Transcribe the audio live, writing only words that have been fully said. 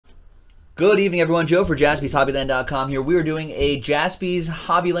Good evening, everyone. Joe for JaspysHobbyland.com here. We are doing a Jaspys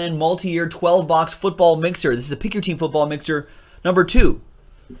Hobbyland multi-year 12-box football mixer. This is a Pick Your Team football mixer number 2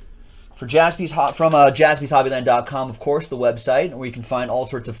 for Jaspys from JaspysHobbyland.com, of course, the website, where you can find all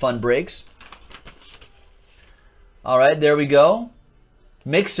sorts of fun breaks. All right, there we go.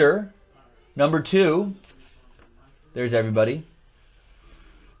 Mixer number 2. There's everybody.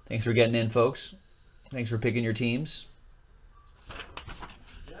 Thanks for getting in, folks. Thanks for picking your teams.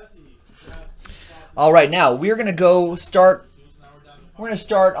 All right, now we're gonna go start. We're gonna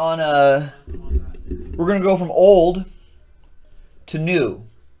start on we're gonna go from old to new,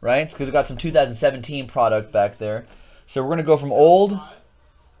 right? Because we got some 2017 product back there, so we're gonna go from old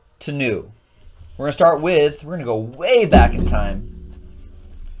to new. We're gonna start with. We're gonna go way back in time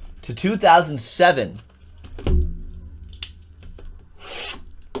to 2007.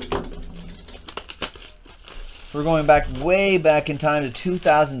 We're going back way back in time to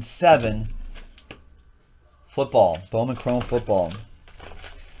 2007. Football, Bowman Chrome football.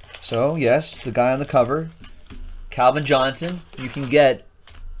 So yes, the guy on the cover, Calvin Johnson. You can get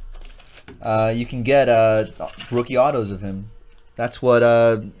rookie autos of him. That's what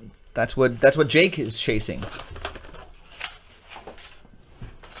Jake is chasing.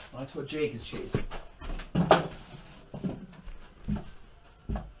 That's what Jake is chasing.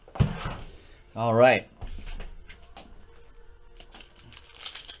 All right.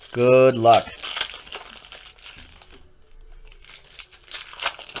 Good luck.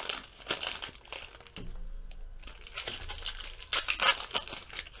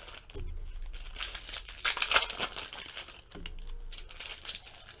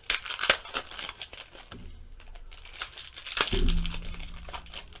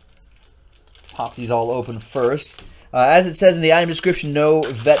 Pop these all open first. As it says in the item description, no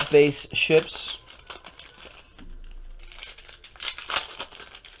vet base ships.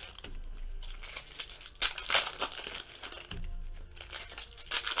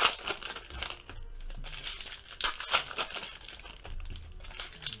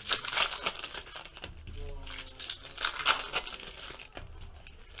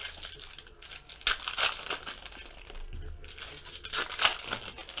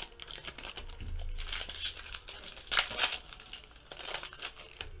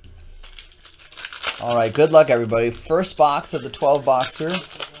 All right, good luck, everybody. First box of the 12-boxer.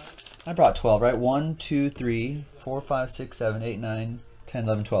 I brought 12, right? 1, 2, 3, 4, 5, 6, 7, 8, 9, 10,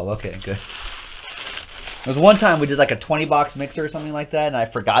 11, 12. Okay, good. There was one time we did like a 20-box mixer or something like that, and I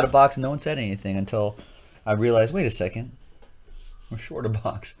forgot a box, and no one said anything until I realized, wait a second, we're short a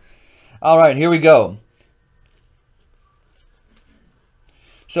box. All right, here we go.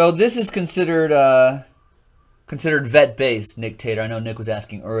 So this is considered vet-based, Nick Tater. I know Nick was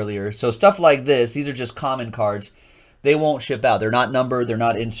asking earlier. So stuff like this, these are just common cards. They won't ship out. They're not numbered. They're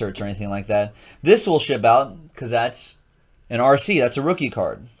not inserts or anything like that. This will ship out because that's an RC. That's a rookie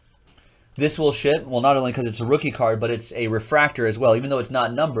card. This will ship, well, not only because it's a rookie card, but it's a refractor as well. Even though it's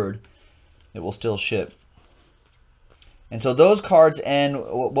not numbered, it will still ship. And so those cards and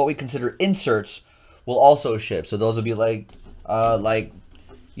what we consider inserts will also ship. So those will be like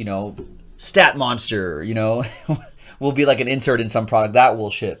you know, Stat Monster, you know, will be like an insert in some product. That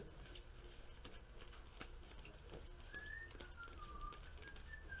will ship.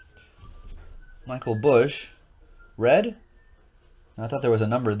 Michael Bush. Red? I thought there was a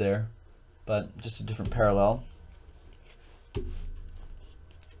number there, but just a different parallel.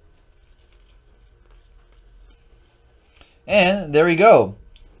 And there we go.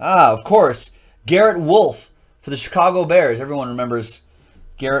 Ah, of course. Garrett Wolfe for the Chicago Bears. Everyone remembers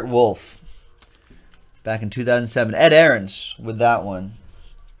Garrett Wolfe. Back in 2007. Ed Aarons with that one.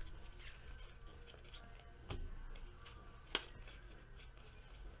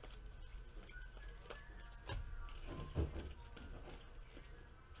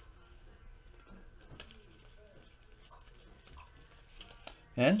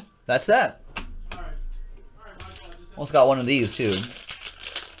 And that's that. Almost got one of these too.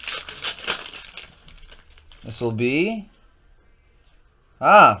 This will be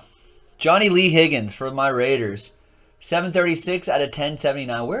Johnny Lee Higgins for my Raiders. 736 out of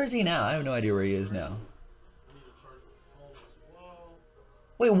 1079. Where is he now? I have no idea where he is now.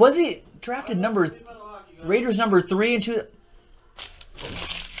 Wait, was he drafted Raiders number 3 and 2?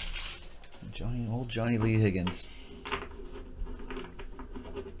 Old Johnny Lee Higgins.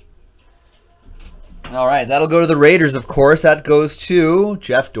 All right, that'll go to the Raiders, of course. That goes to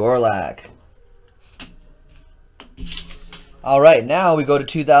Jeff Dorlack. All right, now we go to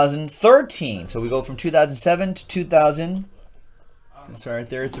 2013. So we go from 2007 to 2000. Sorry, right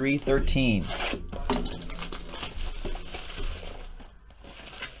there, 313.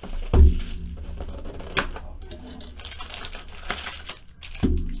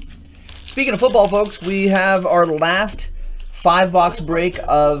 Speaking of football, folks, we have our last 5-box break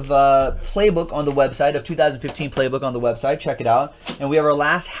of Playbook on the website, of 2015 Playbook on the website. Check it out. And we have our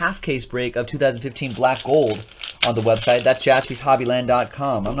last half-case break of 2015 Black Gold on the website. That's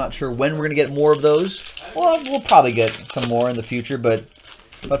JaspysHobbyland.com. I'm not sure when we're going to get more of those. Well, we'll probably get some more in the future, but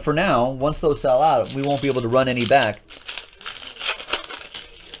for now, once those sell out, we won't be able to run any back.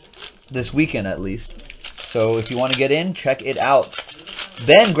 This weekend, at least. So if you want to get in, check it out.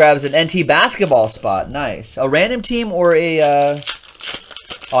 Ben grabs an NT basketball spot. Nice. A random team or a...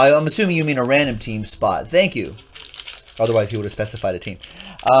 I'm assuming you mean a random team spot. Thank you. Otherwise, he would have specified a team.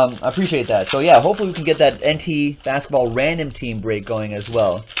 I appreciate that. So yeah, hopefully we can get that NT basketball random team break going as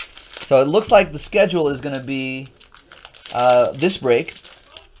well. So it looks like the schedule is going to be this break.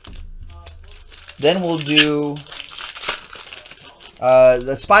 Then we'll do...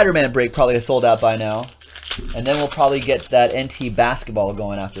 the Spider-Man break probably has sold out by now. And then we'll probably get that NT basketball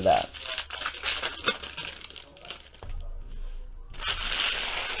going after that.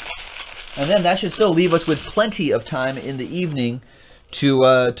 And then that should still leave us with plenty of time in the evening to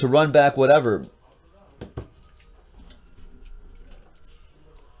run back whatever.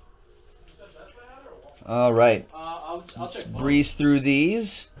 All right. Let's breeze through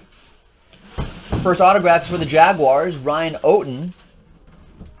these. First autograph is for the Jaguars, Ryan Oaten.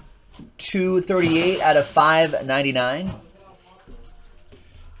 238 out of 599.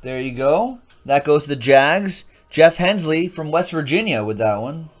 There you go. That goes to the Jags. Jeff Hensley from West Virginia with that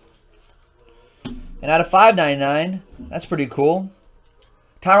one. And out of 599, that's pretty cool.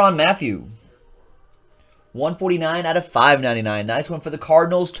 Tyrann Mathieu. 149 out of 599. Nice one for the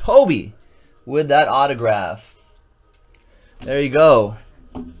Cardinals. Toby with that autograph. There you go.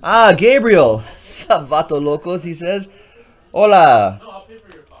 Ah, Gabriel. Sup, Vato Locos, he says. Hola.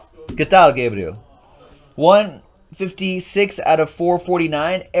 ¿Qué tal, Gabriel? 156 out of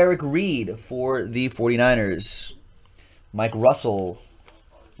 449. Eric Reed for the 49ers. Mike Russell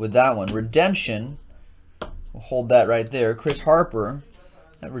with that one. Redemption. We'll hold that right there. Chris Harper.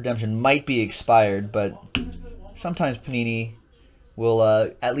 That redemption might be expired, but sometimes Panini will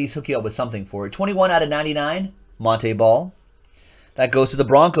at least hook you up with something for it. 21 out of 99. Monte Ball. That goes to the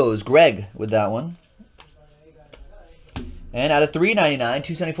Broncos. Greg with that one. And out of 399,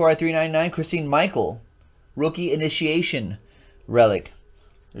 274 out of 399, Christine Michael. Rookie initiation relic.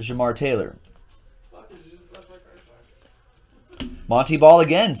 There's Jamar Taylor. Monty Ball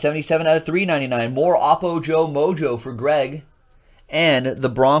again, 77 out of 399. More Oppo Joe Mojo for Greg. And the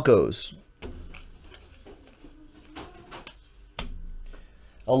Broncos.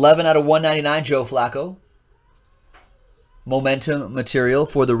 11 out of 199, Joe Flacco. Momentum material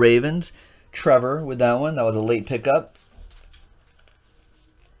for the Ravens. Trevor with that one. That was a late pickup.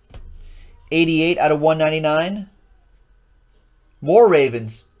 88 out of 199. More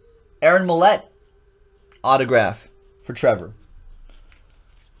Ravens. Aaron Millette. Autograph for Trevor.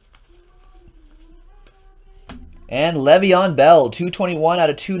 And Le'Veon Bell. 221 out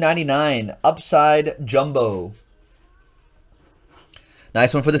of 299. Upside Jumbo.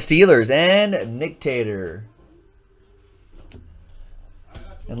 Nice one for the Steelers. And Nick Tater.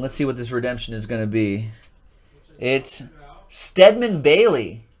 And let's see what this redemption is going to be. It's Stedman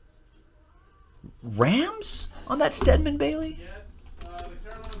Bailey. Rams on that Stedman Bailey?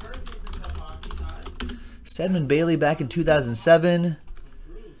 Stedman Bailey back in 2007.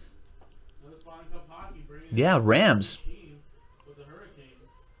 Yeah, Rams.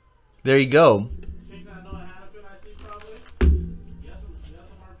 There you go.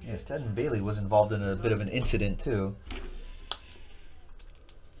 Yeah, Stedman Bailey was involved in a bit of an incident too.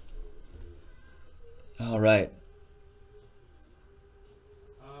 All right.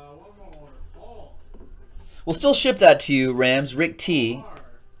 We'll still ship that to you, Rams. Rick T.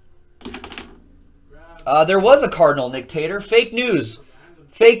 There was a Cardinal, Nick Tater. Fake news.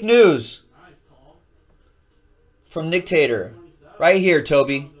 Fake news. From Nick Tater. Right here,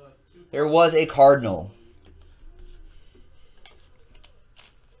 Toby. There was a Cardinal.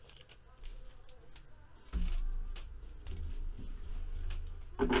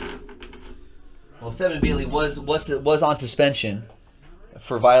 Well, Stedman Bailey was on suspension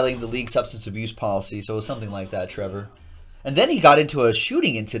for violating the league substance abuse policy, so it was something like that, Trevor. And then he got into a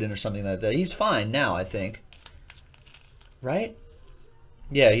shooting incident or something like that. He's fine now, I think. Right?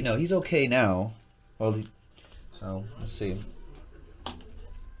 Yeah, you know, he's okay now. Well, so, let's see. All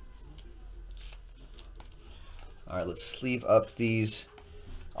right, let's sleeve up these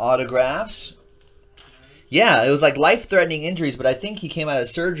autographs. Yeah, it was like life-threatening injuries, but I think he came out of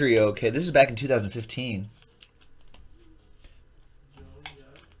surgery okay. This is back in 2015.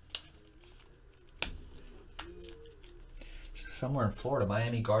 somewhere in Florida,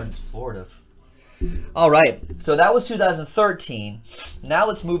 Miami Gardens, Florida. All right, so that was 2013. Now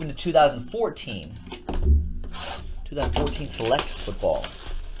let's move into 2014. 2014 Select Football.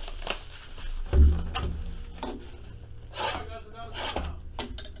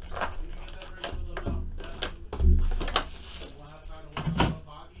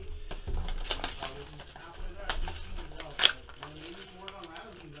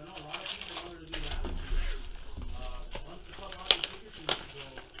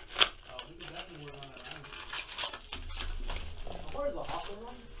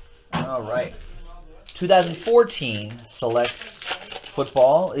 All right. 2014 Select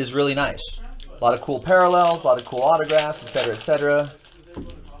Football is really nice. A lot of cool parallels, a lot of cool autographs, etc., etc.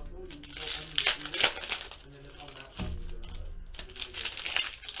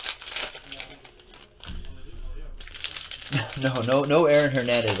 No Aaron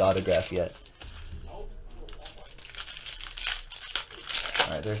Hernandez autograph yet. All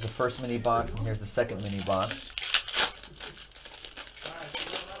right, there's the first mini box, and here's the second mini box.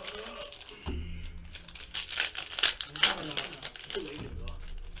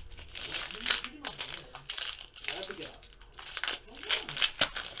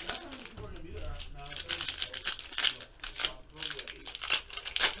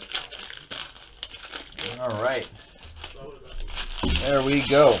 All right, there we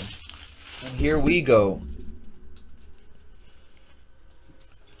go, and here we go.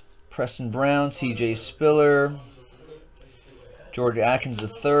 Preston Brown, C.J. Spiller, George Atkins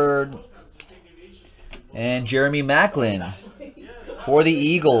III, and Jeremy Maclin for the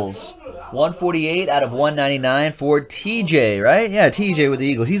Eagles. 148 out of 199 for TJ, right? Yeah, TJ with the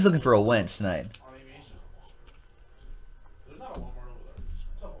Eagles. He's looking for a Wentz tonight.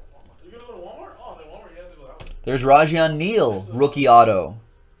 There's Rajion Neal, rookie auto.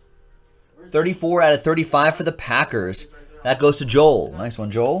 34 out of 35 for the Packers. That goes to Joel. Nice one,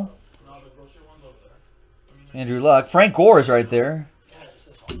 Joel. Andrew Luck. Frank Gore is right there.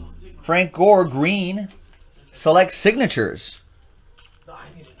 Frank Gore, green. Select signatures.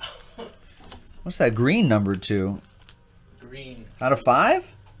 What's that green number to? Green. Out of 5?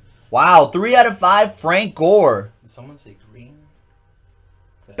 Wow, 3 out of 5, Frank Gore. Did someone say green?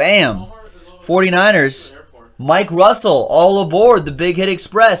 Bam. 49ers. Mike Russell, all aboard the Big Hit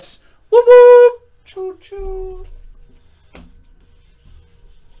Express. Whoop whoop. Choo choo.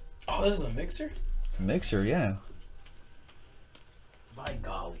 Oh, this is a mixer? Mixer, yeah. By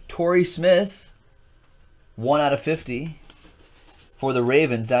golly. Torrey Smith, 1 out of 50 for the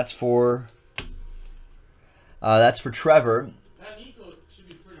Ravens. That's for Trevor.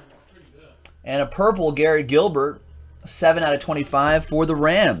 And a purple Garrett Gilbert, 7 out of 25 for the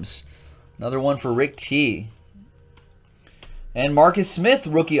Rams. Another one for Rick T. And Marcus Smith,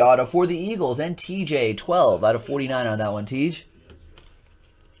 rookie auto for the Eagles. And TJ, 12 out of 49 on that one, Tej.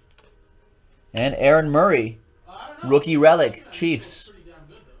 And Aaron Murray, rookie relic, Chiefs.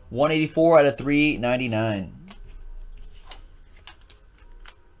 184 out of 399.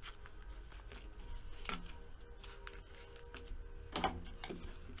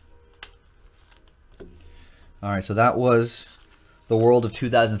 All right, so that was the world of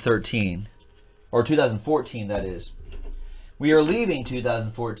 2013. Or 2014, that is. We are leaving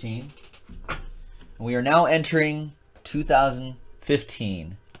 2014. And we are now entering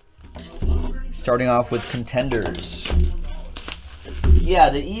 2015. Starting off with contenders.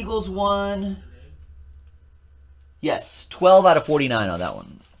 Yeah, the Eagles won. Yes, 12 out of 49 on that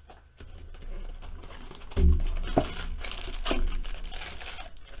one.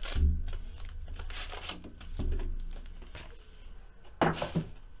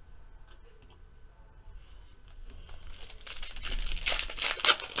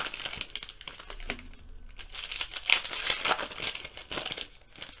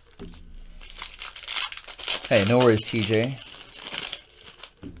 Hey, no worries, TJ.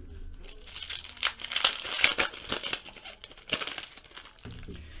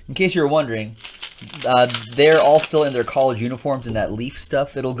 In case you were wondering, they're all still in their college uniforms and that Leaf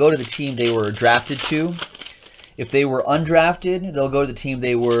stuff. It'll go to the team they were drafted to. If they were undrafted, they'll go to the team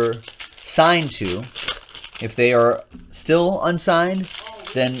they were signed to. If they are still unsigned,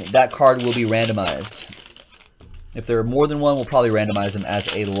 then that card will be randomized. If there are more than one, we'll probably randomize them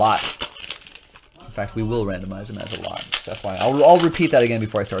as a lot. In fact, we will randomize them as a lot. That's why I'll repeat that again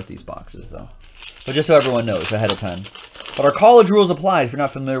before I start these boxes, though. But just so everyone knows ahead of time. But our college rules apply. If you're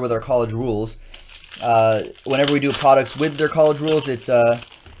not familiar with our college rules, whenever we do products with their college rules, it's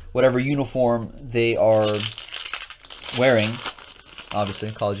whatever uniform they are wearing.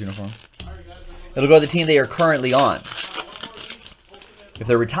 Obviously, college uniform. It'll go to the team they are currently on. If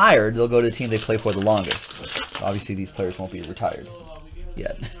they're retired, they'll go to the team they play for the longest. Obviously, these players won't be retired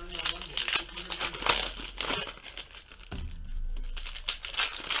yet.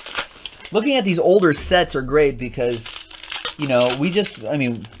 Looking at these older sets are great because, you know, I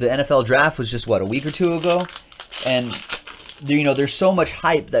mean, the NFL draft was just, what, a week or two ago? And, you know, there's so much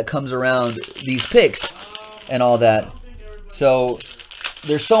hype that comes around these picks and all that. So,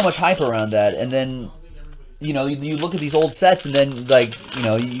 there's so much hype around that. And then, you know, you look at these old sets and then, like, you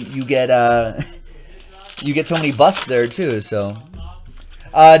know, you get so many busts there, too, so.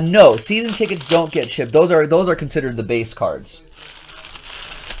 No, season tickets don't get shipped. Those are considered the base cards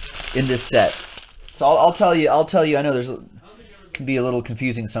in this set. So I'll tell you. I know can be a little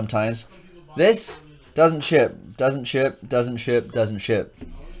confusing sometimes. This doesn't ship. Doesn't ship.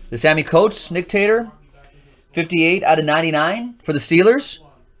 The Sammy Coates Nick Tater, 58 out of 99 for the Steelers.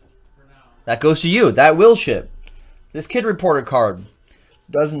 That goes to you. That will ship. This Kid Reporter card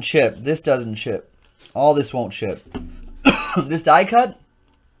doesn't ship. This doesn't ship. All this won't ship. This die cut,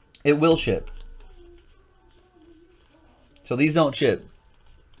 it will ship. So these don't ship.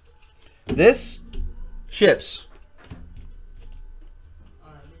 This ships.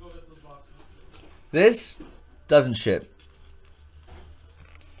 This doesn't ship.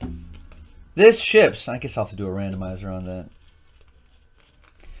 This ships. I guess I'll have to do a randomizer on that.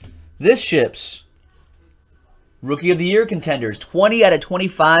 This ships. Rookie of the Year contenders. 20 out of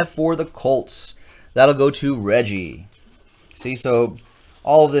 25 for the Colts. That'll go to Reggie. See, so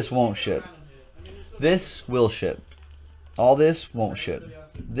all of this won't ship. This will ship. All this won't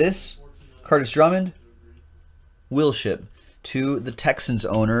ship. This, Curtis Drummond, will ship to the Texans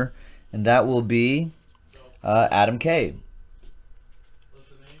owner, and that will be Adam K.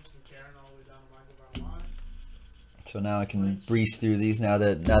 So now I can breeze through these now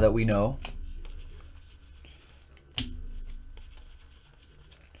that we know.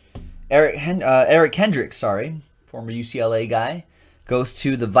 Eric Hendricks, sorry, former UCLA guy, goes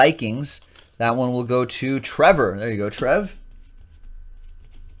to the Vikings. That one will go to Trevor. There you go, Trev.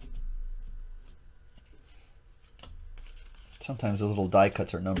 Sometimes those little die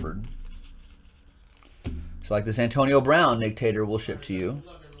cuts are numbered. So like this Antonio Brown, Nick Tater will ship to you.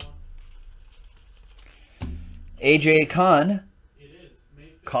 AJ Khan.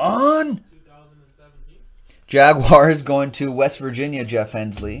 Jaguars going to West Virginia, Jeff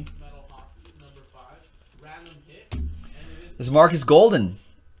Hensley. This is Marcus Golden.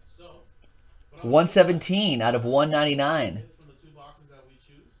 117 out of 199.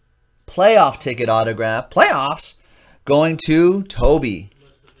 Playoff ticket autograph. Playoffs going to Toby.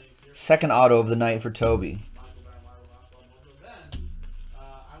 Second auto of the night for Toby.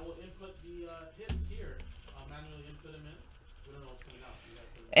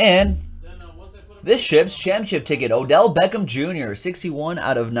 And this ships championship ticket. Odell Beckham Jr. 61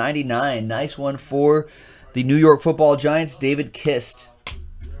 out of 99. Nice one for the New York Football Giants, David Kist.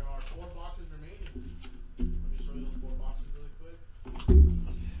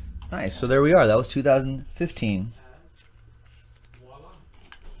 Nice. So there we are. That was 2015.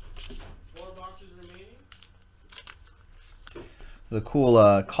 The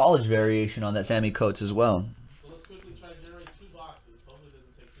cool college variation on that Sammy Coates as well.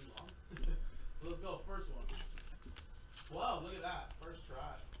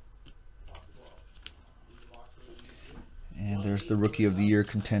 And there's the Rookie of the Year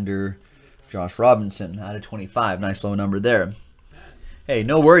contender, Josh Robinson, out of 25. Nice low number there. Hey,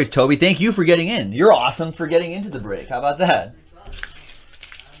 no worries, Toby. Thank you for getting in. You're awesome for getting into the break. How about that?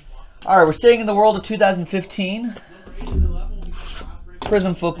 All right, we're staying in the world of 2015.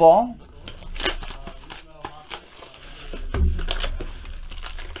 Prism football.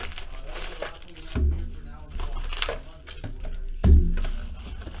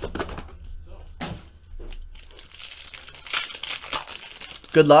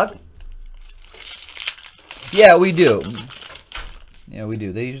 Good luck. Yeah, we do. Yeah, we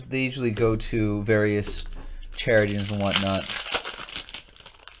do. They usually go to various charities and whatnot.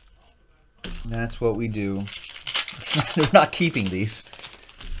 And that's what we do. We're not keeping these.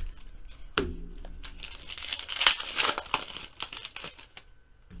 Of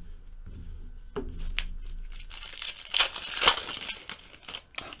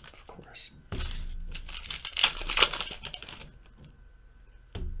course.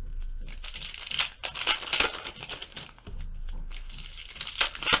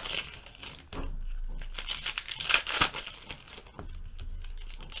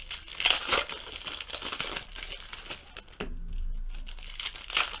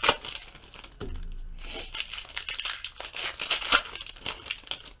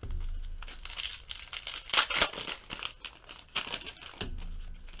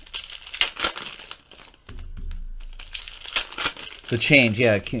 The change,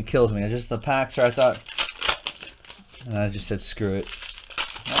 yeah, it kills me. It's just the packs are, I thought. And I just said, screw it.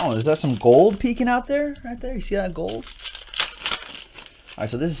 Oh, is that some gold peeking out there? Right there, you see that gold? All right,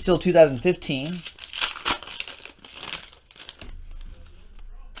 so this is still 2015.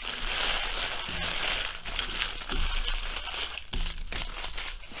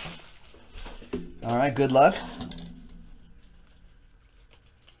 All right, good luck.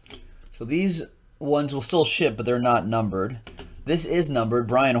 So these ones will still ship, but they're not numbered. This is numbered.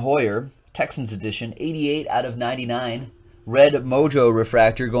 Brian Hoyer, Texans edition, 88 out of 99. Red Mojo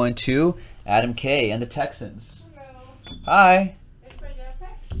refractor going to Adam K. and the Texans. Hello. Hi. It's for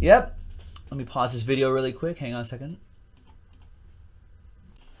Jaspy? Yep. Let me pause this video really quick. Hang on a second.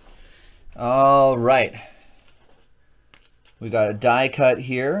 All right. We got a die cut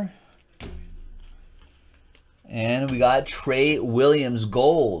here. And we got Trey Williams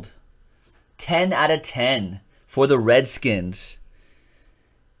gold. 10 out of 10 for the Redskins.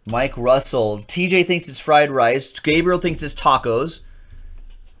 Mike Russell. TJ thinks it's fried rice. Gabriel thinks it's tacos.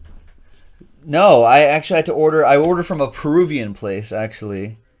 No, I actually had to order. I ordered from a Peruvian place,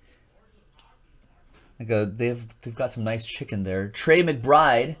 actually. They've got some nice chicken there. Trey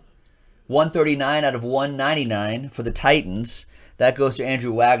McBride. 139 out of 199 for the Titans. That goes to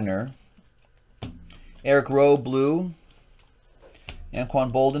Andrew Wagner. Eric Rowe, blue.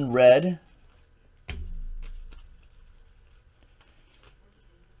 Anquan Bolden, red.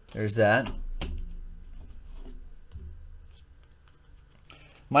 There's that.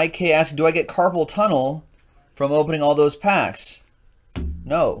 Mike K asking, do I get carpal tunnel from opening all those packs?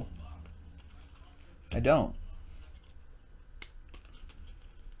 No. I don't.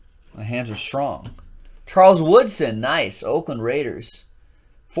 My hands are strong. Charles Woodson, nice. Oakland Raiders.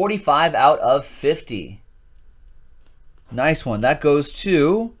 45 out of 50. Nice one. That goes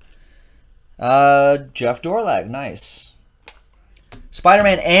to Jeff Dorlack. Nice.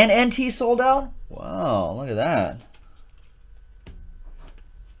 Spider-Man and NT sold out? Wow, look at that.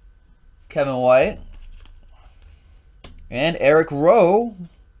 Kevin White. And Eric Rowe.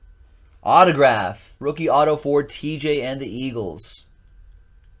 Autograph. Rookie auto for TJ and the Eagles.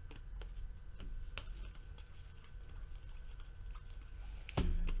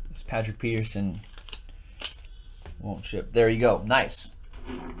 This Patrick Peterson won't ship. There you go. Nice.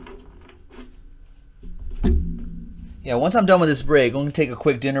 Yeah, once I'm done with this break, I'm going to take a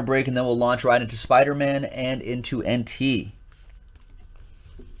quick dinner break, and then we'll launch right into Spider-Man and into NT.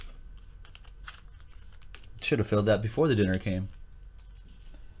 Should have filled that before the dinner came.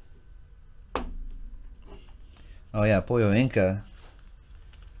 Oh yeah, Pollo Inca.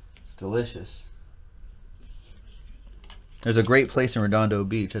 It's delicious. There's a great place in Redondo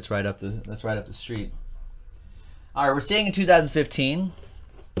Beach. That's right up the street. All right, we're staying in 2015.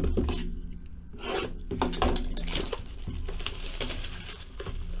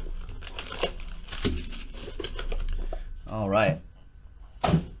 All right.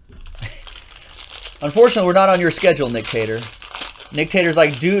 Unfortunately, we're not on your schedule, Nick Tater. Nick Tater's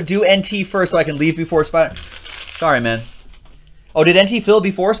like, do NT first so I can leave before Spider. Sorry, man. Oh, did NT fill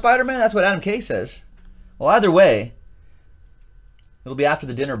before Spider-Man? That's what Adam K says. Well, either way, it'll be after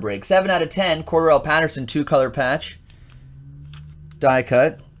the dinner break. 7 out of 10. Cordarrelle Patterson, 2-color patch. Die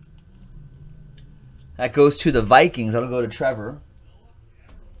cut. That goes to the Vikings. That'll go to Trevor.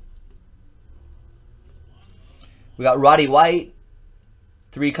 We got Roddy White,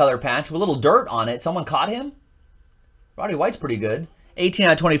 3-color patch with a little dirt on it. Someone caught him? Roddy White's pretty good. 18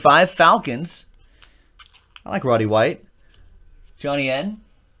 out of 25. Falcons. I like Roddy White. Johnny N.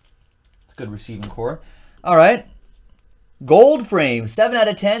 It's a good receiving core. All right. Gold frame. 7 out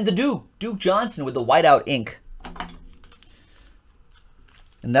of 10. The Duke. Duke Johnson with the whiteout ink.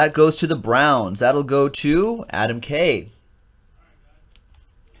 And that goes to the Browns. That'll go to Adam K.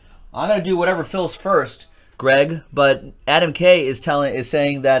 I'm going to do whatever fills first, Greg, but Adam K is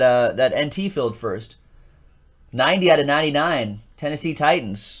saying that that NT filled first. 90 out of 99, Tennessee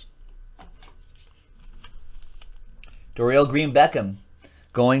Titans. Dorial Green Beckham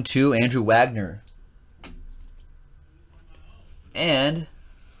going to Andrew Wagner. And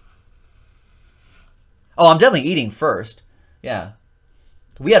oh, I'm definitely eating first. Yeah.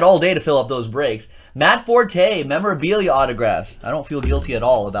 We had all day to fill up those breaks. Matt Forte, memorabilia autographs. I don't feel guilty at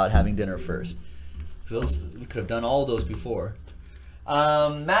all about having dinner first. We could have done all of those before.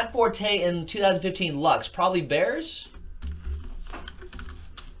 Matt Forte in 2015 Lux. Probably Bears.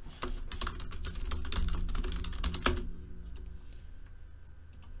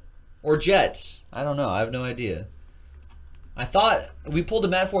 Or Jets. I don't know. I have no idea. I thought we pulled a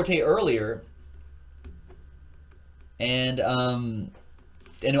Matt Forte earlier. And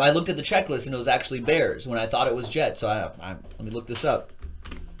And I looked at the checklist, and it was actually Bears when I thought it was Jets. So let me look this up.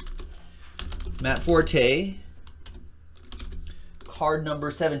 Matt Forte, card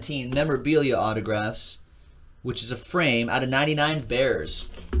number 17, memorabilia autographs, which is a frame out of 99 Bears.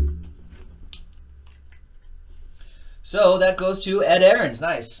 So that goes to Ed Aarons.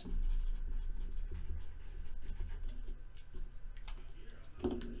 Nice.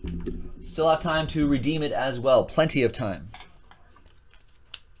 Still have time to redeem it as well. Plenty of time.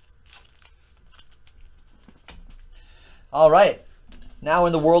 All right. Now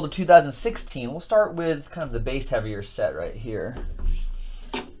in the world of 2016, we'll start with kind of the base heavier set right here.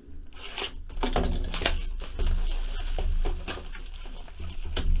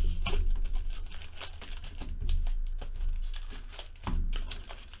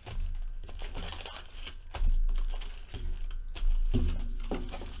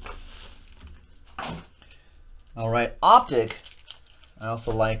 All right, Optic, I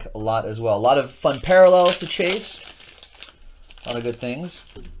also like a lot as well. A lot of fun parallels to chase. A lot of good things.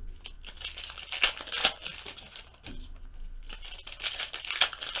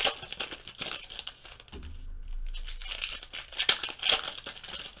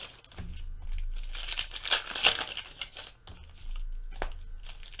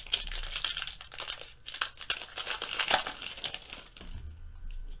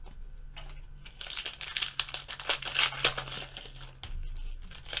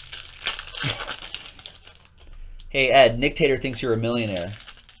 Hey Ed, Nick Tater thinks you're a millionaire.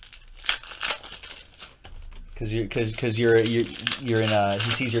 Cause you're in he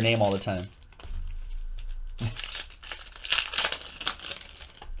sees your name all the time.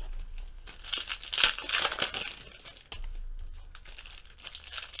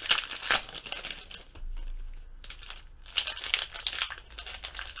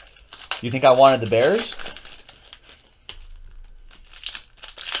 You think I wanted the Bears?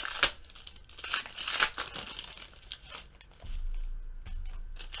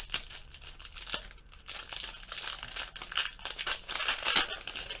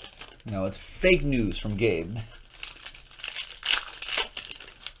 No, it's fake news from Gabe.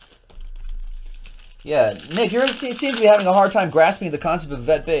 Yeah, Nick, you seem to be having a hard time grasping the concept of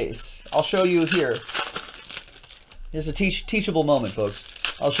vet base. I'll show you here. Here's a teachable moment, folks.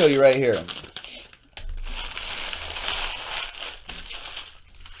 I'll show you right here.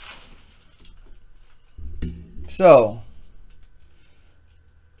 So,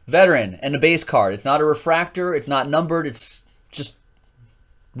 veteran and a base card. It's not a refractor. It's not numbered. It's just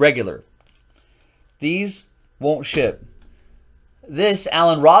regular. These won't ship. This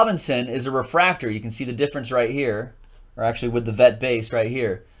Allen Robinson is a refractor. You can see the difference right here, or actually with the vet base right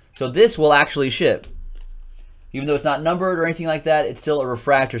here. So this will actually ship. Even though it's not numbered or anything like that, it's still a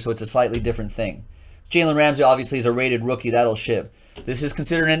refractor, so it's a slightly different thing. Jalen Ramsey obviously is a rated rookie. That'll ship. This is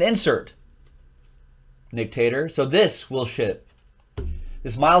considered an insert, Nick Tater. So this will ship.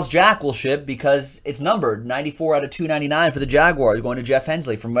 This Miles Jack will ship because it's numbered 94 out of 299 for the Jaguars, going to Jeff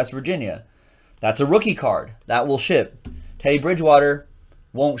Hensley from West Virginia. That's a rookie card. That will ship. Teddy Bridgewater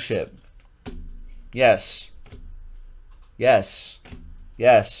won't ship. Yes. Yes.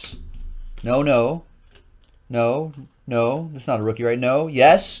 Yes. No, no. No. No. That's not a rookie, right? No.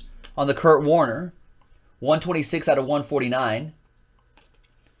 Yes. On the Kurt Warner. 126 out of 149.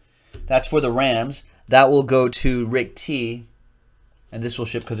 That's for the Rams. That will go to Rick T. And this will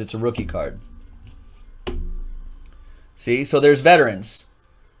ship because it's a rookie card. See? So there's veterans.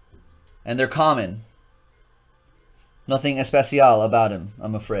 And they're common. Nothing especial about him,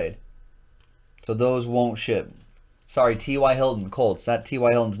 I'm afraid. So those won't ship. Sorry, T.Y. Hilton, Colts. That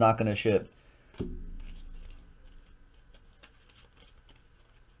T.Y. Hilton's not going to ship.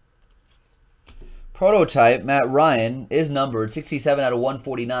 Prototype, Matt Ryan, is numbered 67 out of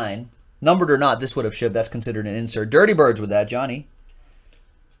 149. Numbered or not, this would have shipped. That's considered an insert. Dirty Birds with that, Johnny.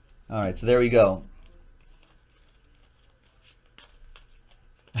 All right, so there we go.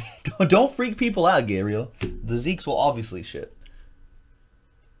 Don't freak people out, Gabriel. The Zeeks will obviously ship.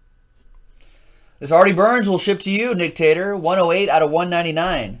 This Artie Burns will ship to you, Nick Tater. 108 out of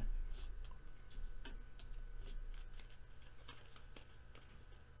 199.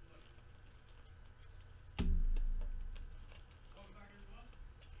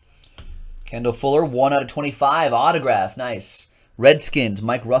 Kendall Fuller, 1 out of 25. Autograph, nice. Redskins,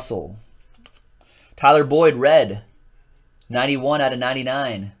 Mike Russell. Tyler Boyd, red. 91 out of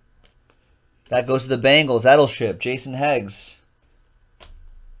 99. That goes to the Bengals. That'll ship. Jason Heggs.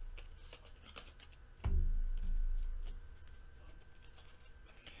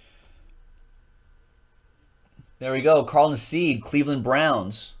 There we go. Carlton Seed, Cleveland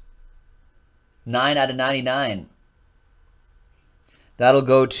Browns. 9 out of 99. That'll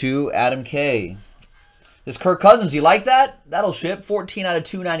go to Adam K. This Kirk Cousins, you like that? That'll ship. 14 out of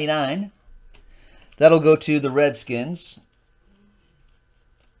 299. That'll go to the Redskins.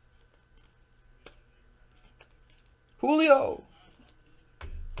 Julio.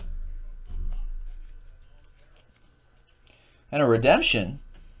 And a redemption.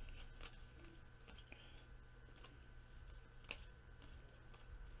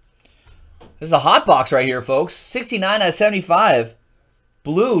 This is a hot box right here, folks. 69 out of 75.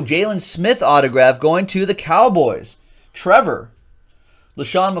 Blue, Jalen Smith autograph going to the Cowboys. Trevor.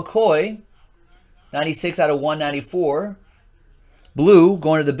 LaShawn McCoy, 96 out of 194. Blue,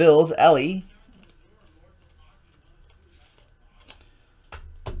 going to the Bills. Ellie.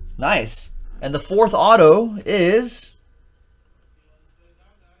 Nice. And the fourth auto is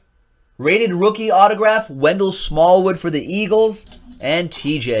rated rookie autograph, Wendell Smallwood for the Eagles, and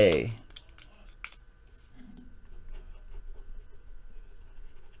TJ.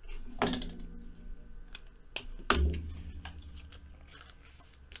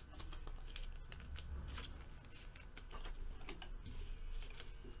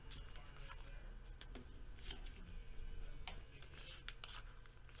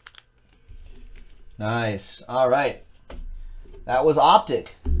 Nice. All right. That was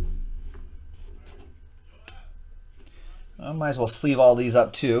Optic. I might as well sleeve all these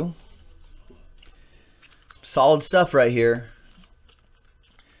up too. Solid stuff right here.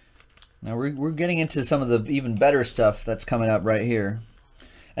 Now we're getting into some of the even better stuff that's coming up right here.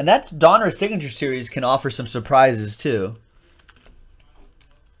 And that Donruss Signature Series can offer some surprises too.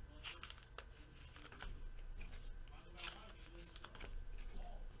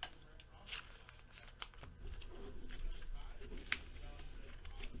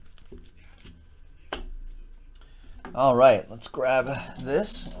 All right, let's grab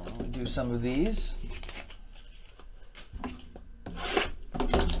this. We'll do some of these.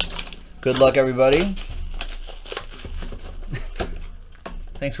 Good luck, everybody.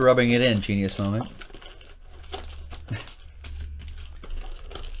 Thanks for rubbing it in, Genius Moment.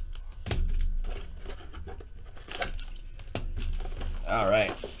 All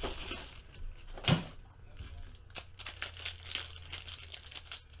right.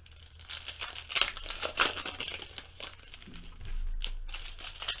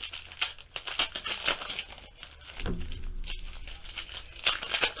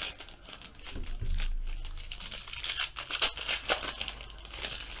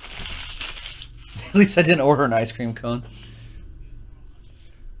 At least I didn't order an ice cream cone.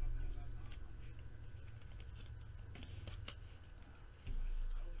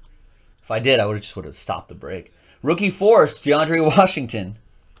 If I did, I would have stopped the break. Rookie Force, DeAndre Washington.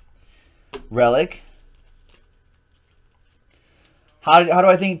 Relic. How do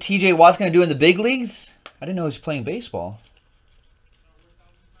I think TJ Watt's going to do in the big leagues? I didn't know he was playing baseball.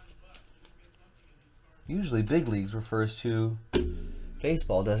 Usually big leagues refers to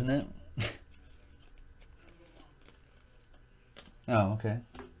baseball, doesn't it? Oh, okay.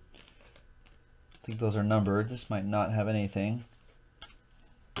 I think those are numbered. This might not have anything.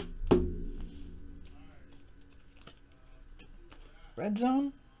 Red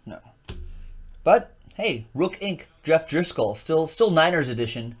Zone? No. But, hey, Rook Inc. Jeff Driscoll. Still Niners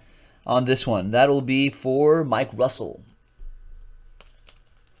edition on this one. That'll be for Mike Russell.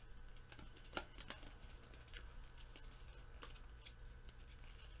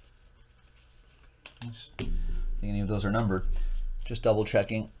 I don't think any of those are numbered. Just double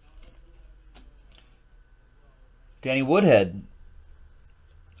checking. Danny Woodhead.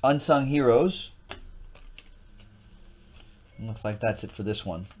 Unsung Heroes. Looks like that's it for this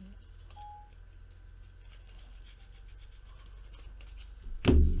one.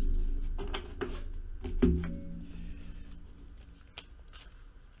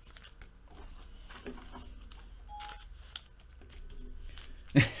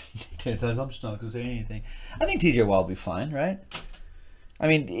 I'm just not going to say anything. I think TJ Watt will be fine, right? I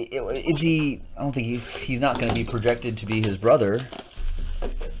mean, is he? I don't think he's not going to be projected to be his brother.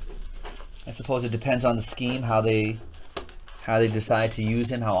 I suppose it depends on the scheme, how they decide to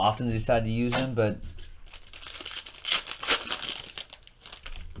use him, how often they decide to use him, but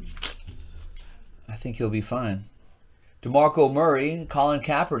I think he'll be fine. DeMarco Murray, Colin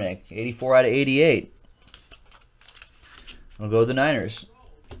Kaepernick, 84 out of 88. We'll go to the Niners.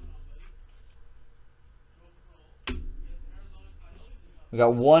 We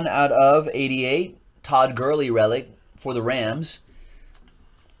got 1 out of 88. Todd Gurley relic for the Rams.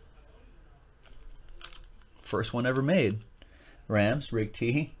 First one ever made. Rams, Rick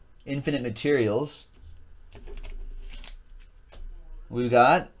T. Infinite Materials. We've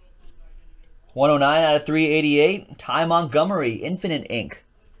got 109 out of 388. Ty Montgomery, Infinite Ink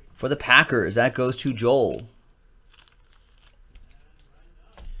for the Packers. That goes to Joel.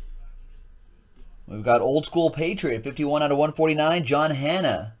 We've got Old School Patriot, 51 out of 149. John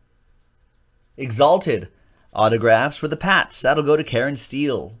Hanna. Exalted autographs for the Pats. That'll go to Karen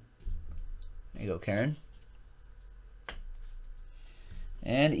Steele. There you go, Karen.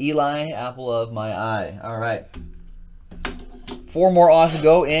 And Eli, apple of my eye. All right. 4 more odds to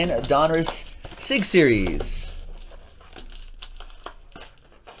go in Donruss Sig Series.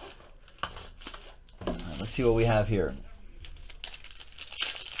 All right, let's see what we have here.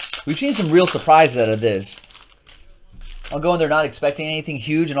 We've seen some real surprises out of this. I'll go in there not expecting anything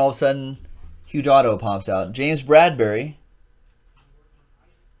huge, and all of a sudden, huge auto pops out. James Bradbury.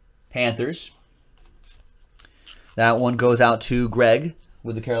 Panthers. That one goes out to Greg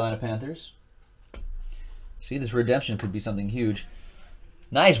with the Carolina Panthers. See, this redemption could be something huge.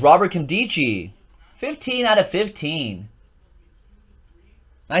 Nice. Robert Kimdichie. 15 out of 15.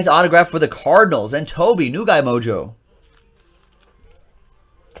 Nice autograph for the Cardinals. And Toby, new guy mojo.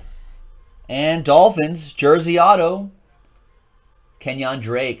 And Dolphins, jersey auto. Kenyon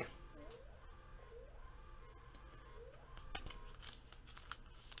Drake.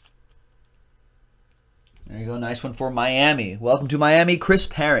 There you go. Nice one for Miami. Welcome to Miami, Chris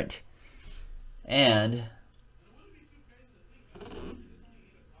Parent. And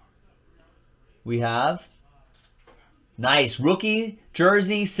we have nice rookie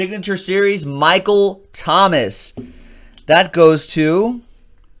jersey signature series, Michael Thomas. That goes to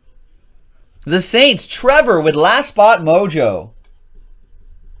the Saints, Trevor with last spot mojo.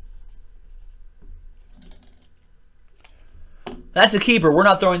 That's a keeper. We're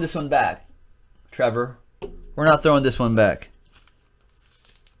not throwing this one back, Trevor. We're not throwing this one back.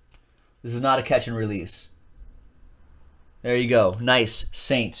 This is not a catch and release. There you go. Nice.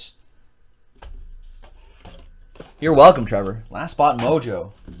 Saints. You're welcome, Trevor. Last spot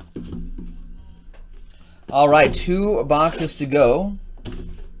mojo. All right, 2 boxes to go.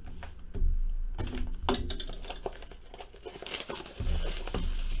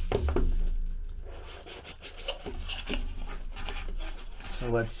 So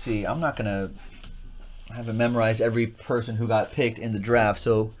let's see. I'm not going to... I haven't memorized every person who got picked in the draft,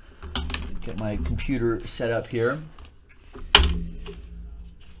 so get my computer set up here.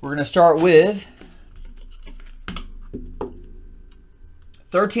 We're going to start with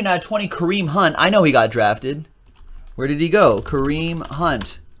 13 out of 20, Kareem Hunt. I know he got drafted. Where did he go? Kareem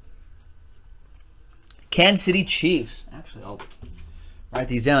Hunt. Kansas City Chiefs. Actually, I'll write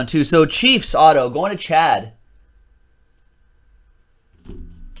these down too. So Chiefs auto going to Chad.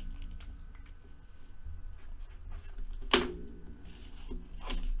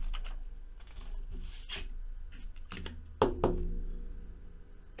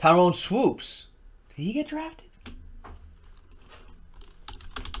 Tyrone Swoops. Did he get drafted?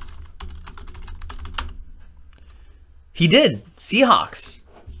 He did. Seahawks.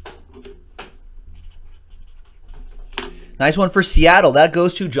 Nice one for Seattle. That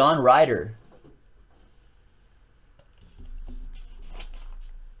goes to John Ryder.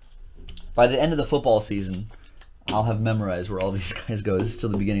 By the end of the football season, I'll have memorized where all these guys go. This is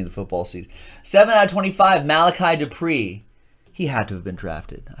still the beginning of the football season. 7 out of 25, Malachi Dupree. He had to have been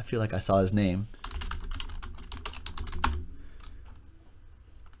drafted. I feel like I saw his name.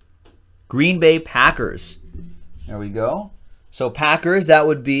 Green Bay Packers. There we go. So Packers, that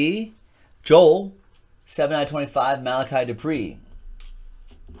would be Joel. 7 out of 25, Malachi Dupree.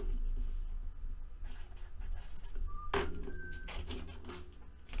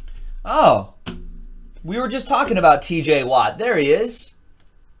 Oh, we were just talking about TJ Watt. There he is.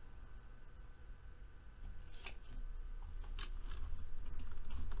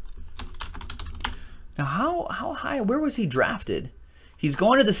 Now, how high? Where was he drafted? He's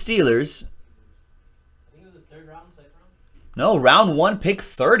going to the Steelers. I think it was the 3rd round, 2nd round. No, round 1, pick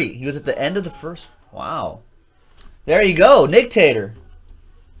 30. He was at the end of the first. Wow. There you go, Nick Tater.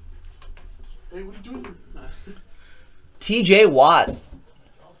 Hey, what are you doing? TJ Watt.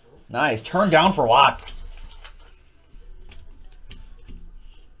 Nice. Turn down for Watt.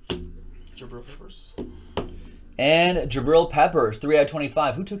 Jabril Peppers. And Jabril Peppers, 3 out of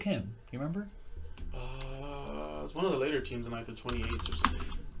 25. Who took him? You remember? It's one of the later teams in like the 28s or something.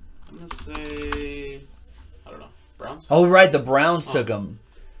 I'm going to say, I don't know, Browns? Oh, right. The Browns took him.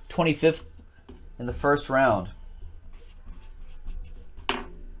 25th in the first round.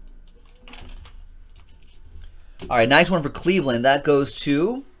 All right, nice one for Cleveland. That goes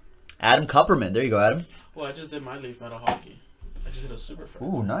to Adam Kupperman. There you go, Adam. Well, I just did my Leaf Metal Hockey. I just did a super fan.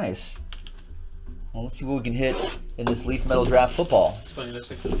 Ooh, nice. Well, let's see what we can hit in this Leaf Metal Draft football. It's funny, that's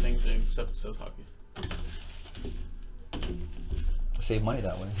like the same thing, except it says hockey. Save money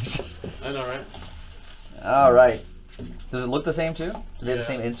that way. I know, right? All right. Does it look the same too? Do they have the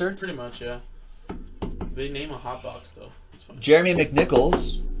same inserts? Pretty much, yeah. They name a hot box though. It's funny. Jeremy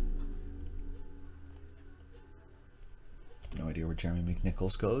McNichols. No idea where Jeremy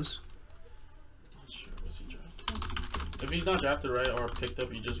McNichols goes. Not sure. Was he drafted? If he's not drafted right or picked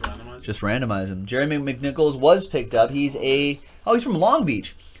up, you just randomize him. Just randomize him. Jeremy McNichols was picked up. He's he's from Long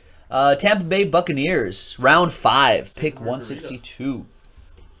Beach. Tampa Bay Buccaneers, round 5, pick 162.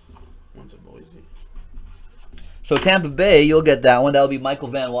 One's a Boise. So Tampa Bay, you'll get that one. That'll be Michael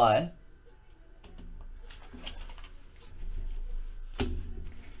Van Wy.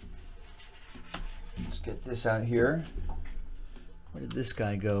 Let's get this out here. Where did this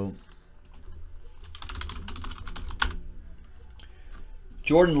guy go?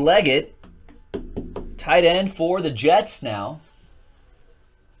 Jordan Leggett, tight end for the Jets now.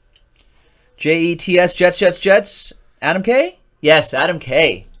 Jets, Jets. Adam K? Yes, Adam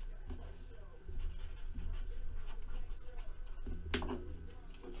K.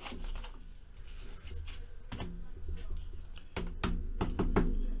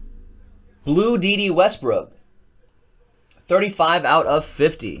 Blue D.D. Westbrook. 35 out of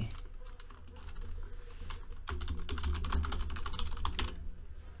 50.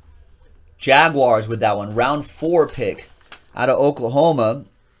 Jaguars with that one. Round 4 pick out of Oklahoma.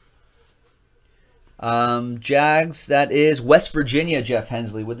 Jags, that is West Virginia, Jeff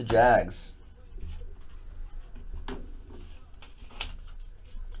Hensley with the Jags.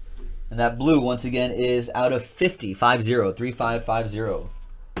 And that blue, once again, is out of 50, 3550.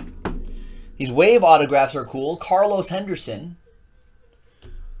 These wave autographs are cool. Carlos Henderson.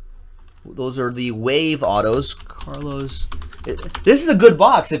 Those are the wave autos. Carlos. This is a good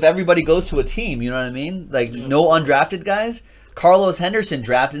box if everybody goes to a team, you know what I mean? Like, no undrafted guys. Carlos Henderson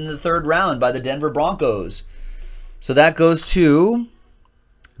drafted in the 3rd round by the Denver Broncos. So that goes to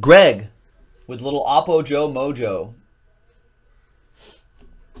Greg with little Oppo Joe Mojo.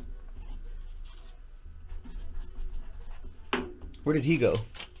 Where did he go?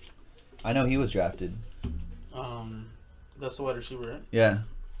 I know he was drafted. That's the wide receiver, right? Yeah.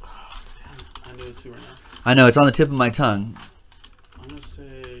 Oh, I knew it too right now. I know, it's on the tip of my tongue. I'm going to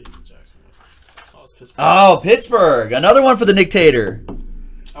say Jackson. Oh, it's Pittsburgh. Oh, Pittsburgh. Another one for the Dictator.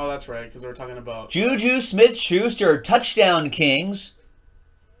 Oh, that's right, because we're talking about Juju Smith-Schuster, touchdown kings.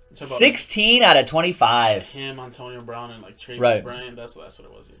 16 out of 25. Him, Antonio Brown, and like Travis Right. Bryant. That's what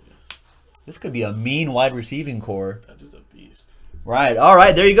it was. Yeah. This could be a mean wide receiving core. That dude's a beast. Right. All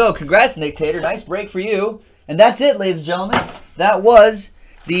right. There you go. Congrats, Dictator. Nice break for you. And that's it, ladies and gentlemen. That was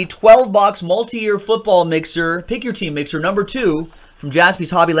the 12-box multi-year football mixer, pick your team mixer, number 2 from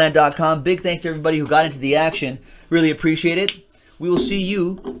JaspysHobbyland.com. Big thanks to everybody who got into the action. Really appreciate it. We will see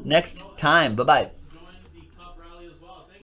you next time. Bye-bye.